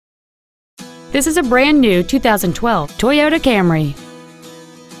This is a brand new 2012 Toyota Camry.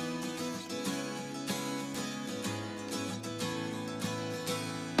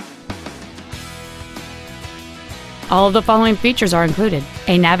 All of the following features are included: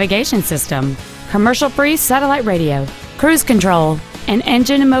 a navigation system, commercial-free satellite radio, cruise control, an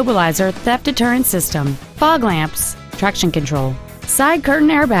engine immobilizer theft deterrent system, fog lamps, traction control, side curtain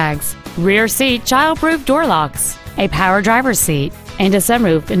airbags, rear seat child-proof door locks, a power driver's seat, and a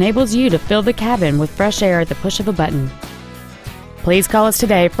sunroof enables you to fill the cabin with fresh air at the push of a button. Please call us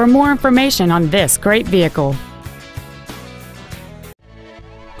today for more information on this great vehicle.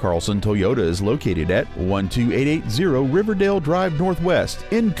 Carlson Toyota is located at 12880 Riverdale Drive Northwest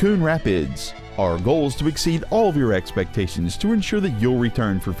in Coon Rapids. Our goal is to exceed all of your expectations to ensure that you'll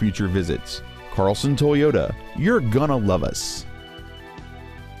return for future visits. Carlson Toyota, you're gonna love us.